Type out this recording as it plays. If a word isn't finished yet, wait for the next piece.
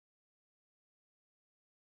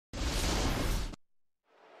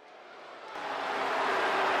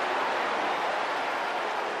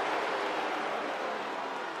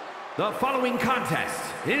The following contest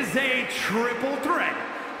is a triple threat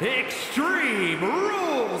Extreme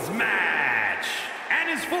Rules match and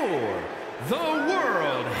is for the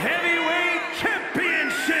World Heavyweight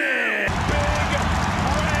Championship. Big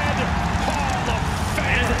Red Hall of Fame.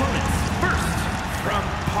 And his opponents, first from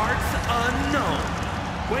parts unknown,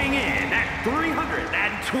 weighing in at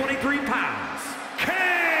 323 pounds,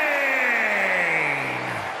 Kane.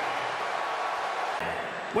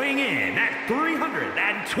 Weighing in at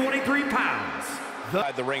 323 pounds,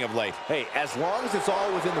 the ring of late. Hey, as long as it's all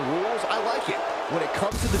within the rules, I like it. When it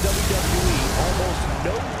comes to the WWE, almost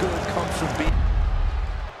no good comes from being...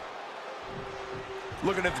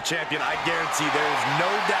 Looking at the champion, I guarantee there is no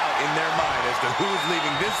doubt in their mind as to who's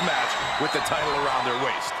leaving this match with the title around their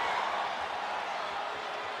waist.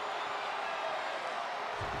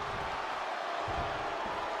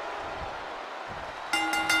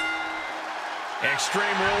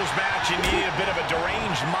 Extreme Rules match, you need a bit of a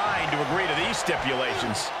deranged mind to agree to these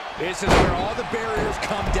stipulations. This is where all the barriers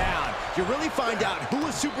come down. You really find out who a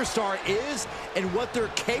superstar is and what they're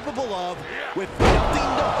capable of with nothing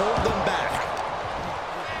to hold them back.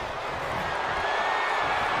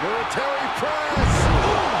 Military press.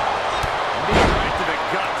 Knee right to the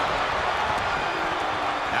gut.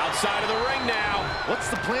 Outside of the ring now. What's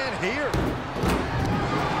the plan here?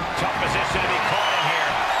 Tough position to be caught in here.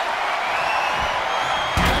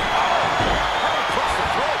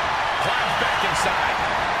 Climbs back inside.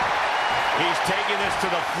 He's taking this to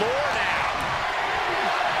the floor now.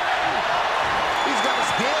 He's got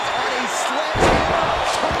his hands on a sledgehammer.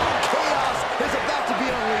 Total chaos is about to be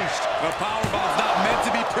unleashed. The powerball's not meant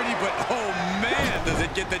to be pretty, but oh man, does it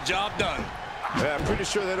get the job done. Yeah, I'm pretty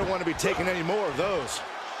sure they don't want to be taking any more of those.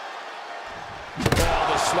 Oh,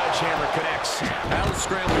 the sledgehammer connects. That'll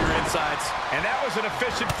scramble your insides. And that was an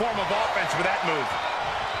efficient form of offense with that move.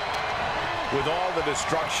 With all the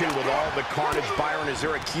destruction, with all the carnage, Byron, is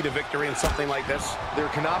there a key to victory in something like this? There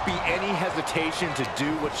cannot be any hesitation to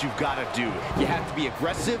do what you've got to do. You have to be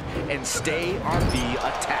aggressive and stay on the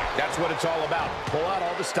attack. That's what it's all about. Pull out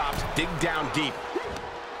all the stops, dig down deep.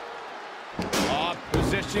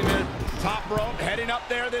 Position in top rope, heading up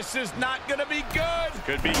there. This is not going to be good.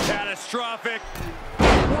 Could be catastrophic.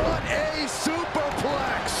 What a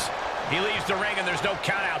superplex! He leaves the ring, and there's no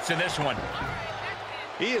countouts in this one.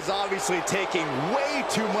 He is obviously taking way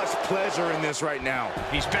too much pleasure in this right now.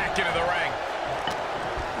 He's back into the ring.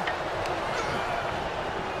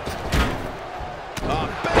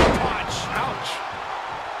 Back punch. Ouch.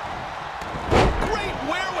 Great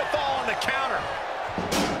wherewithal on the counter.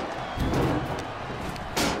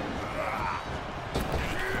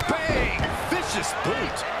 Bang! Vicious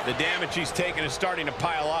boot. The damage he's taken is starting to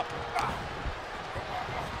pile up.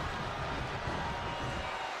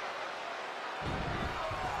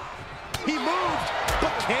 He moved,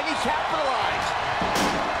 but can he capitalize?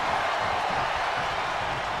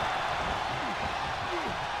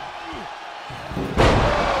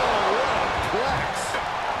 Oh, what a plex.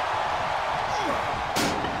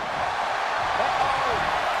 Uh-oh.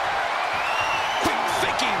 Quick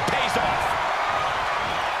thinking pays off.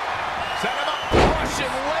 Set him up.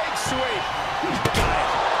 Russian leg sweep. Got it.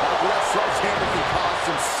 That sledgehammer can cause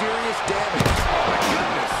some serious damage. Oh, my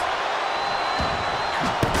goodness.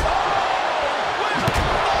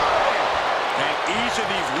 Each of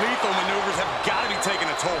these lethal maneuvers have got to be taking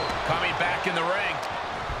a toll. Coming back in the ring.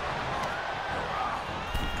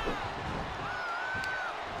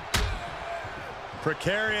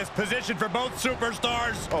 Precarious position for both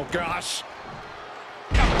superstars. Oh, gosh.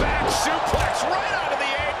 A back suplex right onto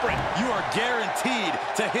the apron. You are guaranteed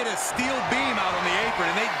to hit a steel beam out on the apron,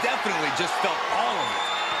 and they definitely just felt all of it.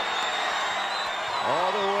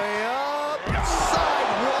 All the way up.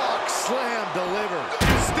 Sidewalk slam delivered.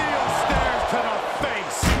 Steel stairs to the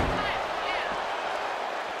face.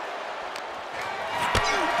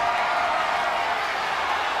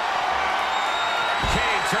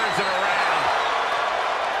 Kane turns it around.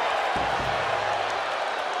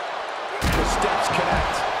 The steps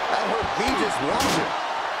connect. That hurt me just watching.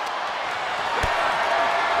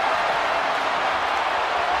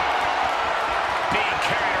 Being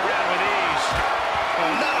carried around with ease.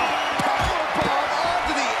 Oh, no. Powerbomb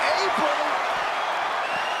onto the apron.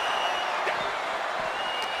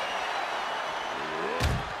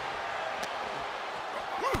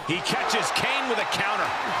 He catches Kane with a counter.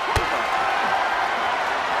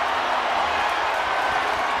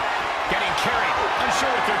 Getting carried.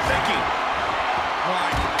 Unsure what they're thinking.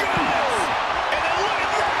 My goodness. And then look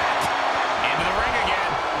at that. Into the ring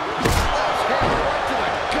again. Sledgehammer right to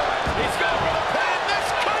the gut. He's going for the pin. This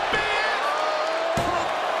could be it.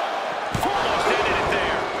 Almost ended it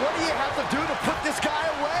there. What do you have to do to put this guy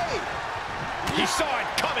away?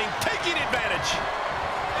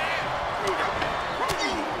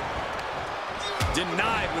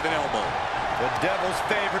 Denied with an elbow. The Devil's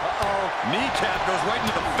favorite. Kneecap goes right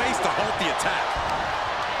into the face to halt the attack.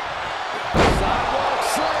 Sidewalk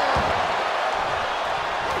slam.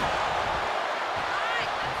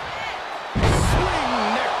 Swing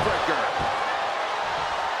neck breaker.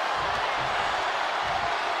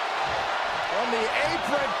 On the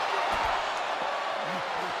apron.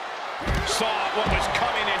 Saw what was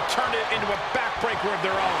coming and turned it into a backbreaker of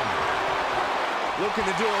their own. Looking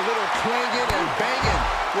to do a little clanging and banging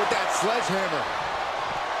with that sledgehammer.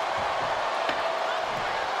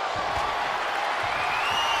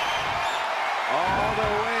 All the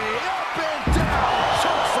way up and down.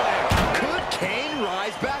 Chokeslam. Could Kane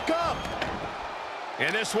rise back up?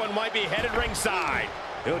 And this one might be headed ringside.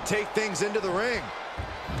 He'll take things into the ring.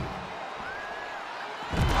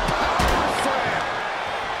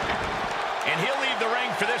 And he'll leave the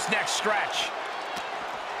ring for this next stretch.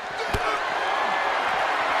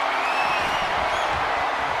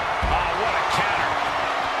 What a counter.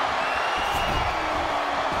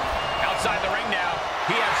 Outside the ring now.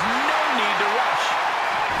 He has no need to rush.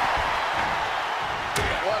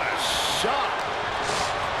 What a shot.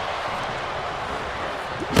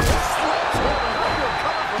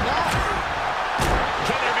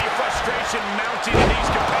 Can there be frustration mounting in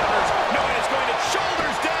these competitors, knowing it's going to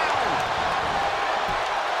shoulders down?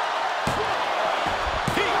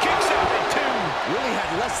 He kicks out at two. Really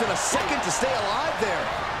had less than a second to stay alive there.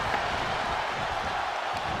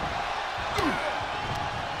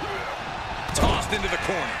 Tossed into the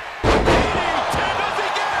corner. Does he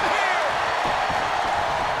get him here?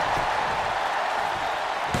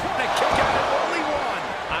 And a kick out of only one.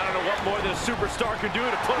 I don't know what more this superstar could do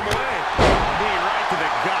to put him away. Knee right to the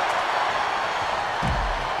gut.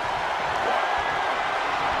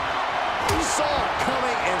 He saw it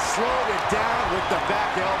coming and slowed it down with the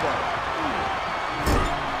back elbow.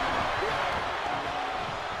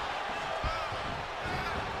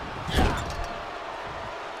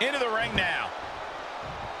 Into the ring now.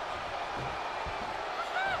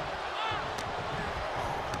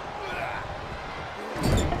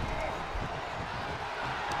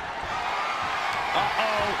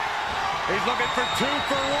 He's looking for 2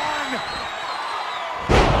 for 1.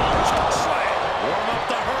 Choke slam. Warm up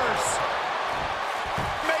the hearse.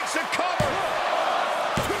 Makes a cover.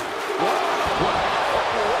 What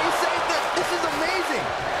do you say? This is amazing.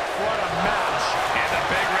 What a match. And the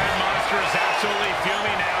big red monster is absolutely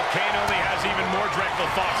fuming now. Kane only has even more dreadful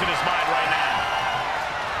thoughts in his mind right now.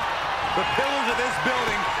 The pillars of this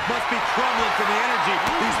building must be crumbling from the energy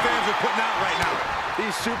these fans are putting out right now.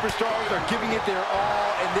 These superstars are giving it their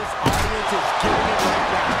all, and this audience is giving it right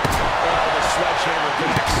back. Oh, the sledgehammer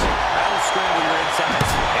connects. That'll scramble your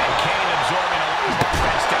insides. And Kane absorbing a lot of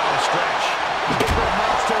offense down the stretch. The Red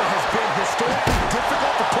Monster has been historically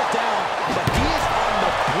difficult to put down, but he is on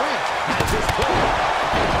the brink at this point.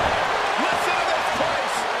 Listen to this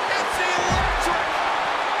place. It's electric.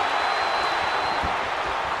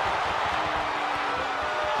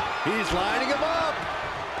 He's lining him up.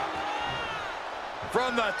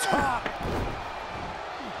 From the top.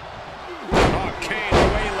 Oh, Kane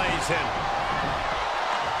waylays him.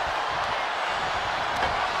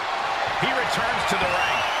 He returns to the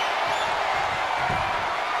ring.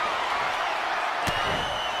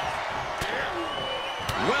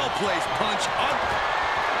 Well-placed punch up.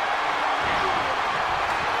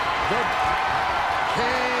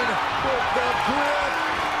 Kane with the grip.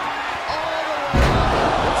 All the way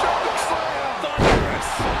up. Choke slam. Thunderous.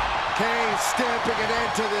 Kane stamping an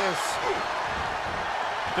end to this.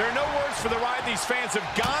 There are no words for the ride these fans have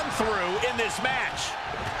gone through in this match.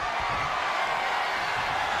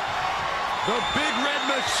 The Big Red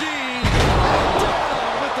Machine.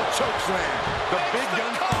 Down with the choke slam. The big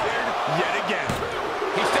gun fired yet again.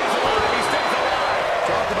 He stays alive. He stays alive.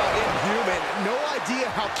 Talk about inhuman. No idea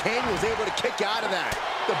how Kane was able to kick out of that.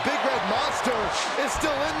 The Big Red Monster is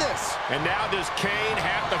still in this. And now does Kane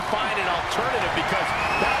have to find an alternative, because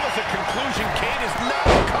that was a conclusion Kane is not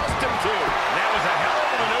accustomed to. That was a hell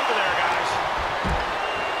of a maneuver there, guys.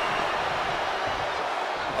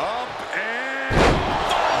 Up and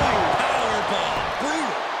falling powerbomb.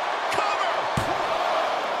 Brutal. Cover.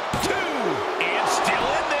 2. And still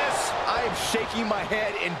in this. I am shaking my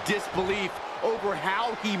head in disbelief over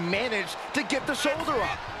how he managed to get the shoulder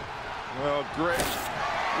up. Well, great.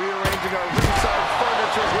 Rearranging our ringside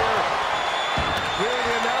furniture here. Here in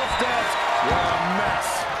the announce desk. What a mess.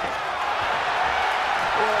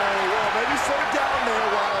 Whoa, maybe slow down there,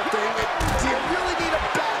 Wild Thing. Do you really need a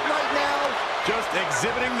bat right now? Just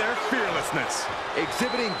exhibiting their fearlessness.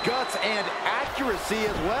 Exhibiting guts and accuracy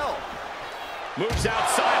as well. Moves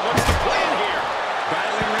outside. Looks to play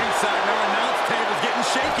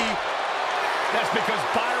That's because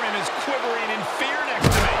Byron is quivering in fear next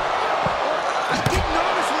to me. I get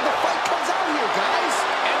nervous when the fight comes out here, guys.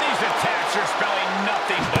 And these attacks are spelling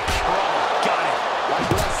nothing but trouble. Got it. Like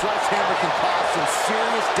that sledgehammer can cause some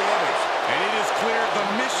serious damage. And it is clear the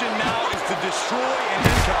mission now is to destroy and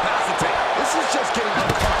incapacitate. This is just getting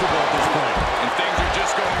uncomfortable at this point. And things are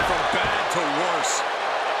just going from bad to worse.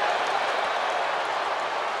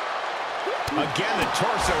 Again, the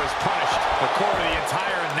torso is punished. The core of the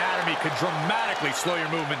entire anatomy could dramatically slow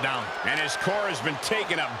your movement down. And his core has been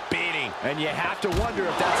taking a beating. And you have to wonder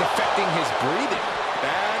if that's affecting his breathing.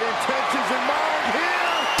 Bad intentions in mind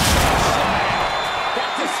here.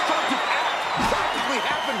 That destructive act practically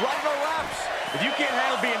happened right in our laps. If you can't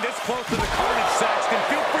handle being this close to the carnage, Saxton,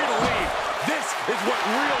 feel free to leave. This is what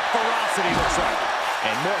real ferocity looks like.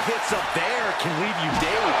 And more hits up there can leave you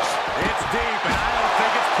dazed. It's deep, and I don't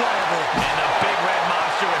think it's playable. And the big red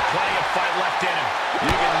monster with plenty of fight left in him.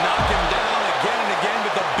 You can knock him down again and again,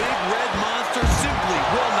 but the big red monster simply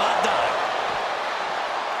will not die.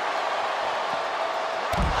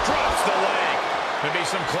 Drops the leg. Could be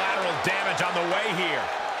some collateral damage on the way here.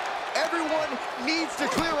 Everyone needs to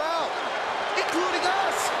clear out, including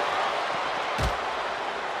us.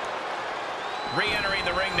 Re-entering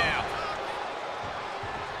the ring now.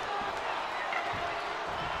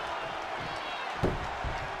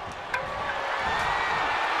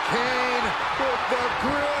 Kane with the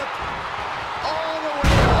grip all the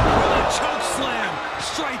way up. Choke slam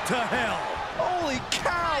straight to hell. Holy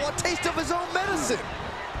cow, a taste of his own medicine.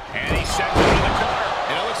 And he sent him to the corner.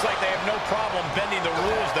 And it looks like they have no problem bending the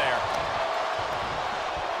rules there.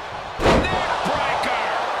 Neck breaker.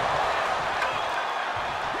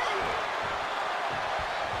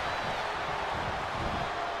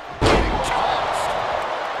 Getting tossed.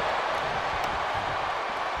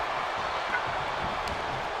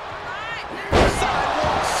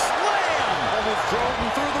 Sidewalk slam. Almost drove him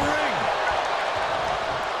through the ring.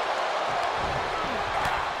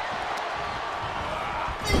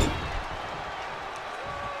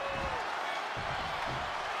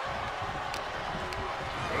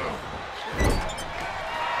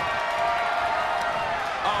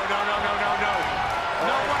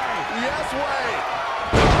 Yes way.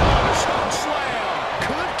 Choke slam.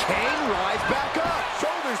 Could Kane rise back up?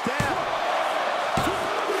 Shoulders down.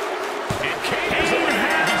 And Kane is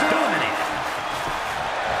eliminated. He's dominated.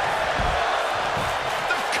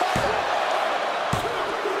 The cover.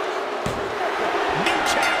 New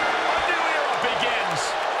champ. A new era begins.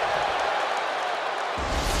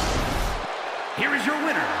 Here is your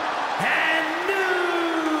winner and new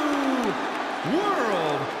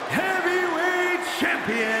World Heavyweight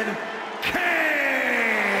Champion, Kane.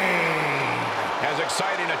 As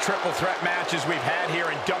exciting a triple threat match as we've had here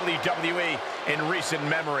in WWE in recent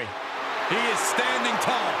memory. He is standing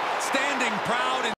tall, standing proud, and